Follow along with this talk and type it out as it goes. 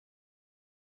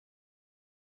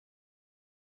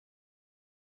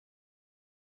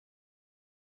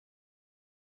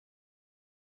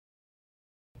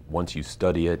once you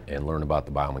study it and learn about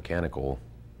the biomechanical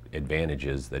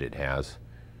advantages that it has,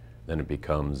 then it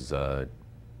becomes an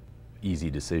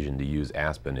easy decision to use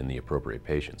Aspen in the appropriate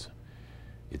patients.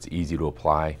 It's easy to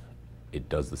apply. It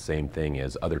does the same thing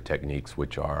as other techniques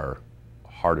which are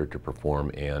harder to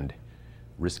perform and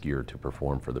riskier to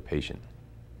perform for the patient.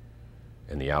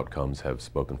 And the outcomes have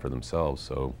spoken for themselves,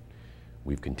 so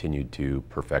we've continued to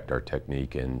perfect our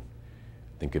technique and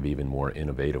think of even more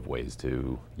innovative ways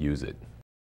to use it.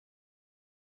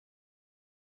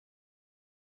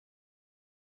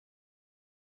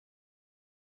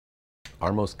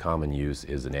 Our most common use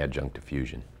is an adjunct to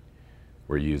fusion.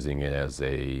 We're using it as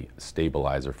a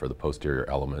stabilizer for the posterior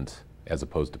elements as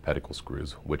opposed to pedicle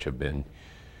screws, which have been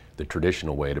the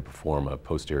traditional way to perform a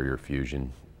posterior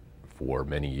fusion for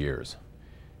many years.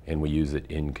 And we use it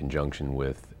in conjunction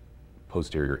with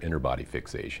posterior interbody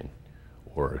fixation,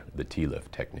 or the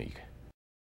T-lift technique.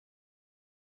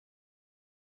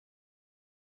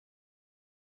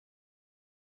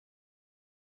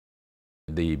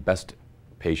 The best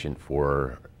patient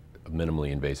for a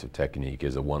minimally invasive technique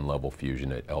is a one-level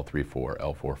fusion at L3-4,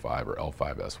 L4-5, or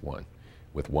L5-S1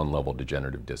 with one-level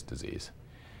degenerative disc disease.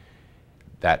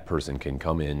 That person can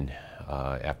come in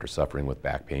after suffering with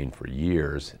back pain for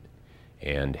years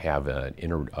and have an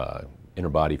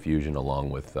interbody fusion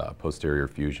along with posterior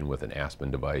fusion with an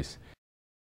Aspen device.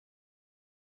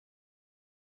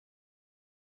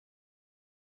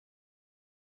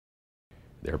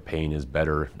 Their pain is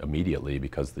better immediately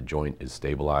because the joint is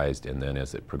stabilized, and then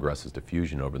as it progresses to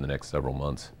fusion over the next several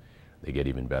months, they get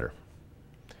even better.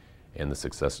 And the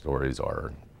success stories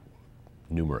are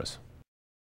numerous.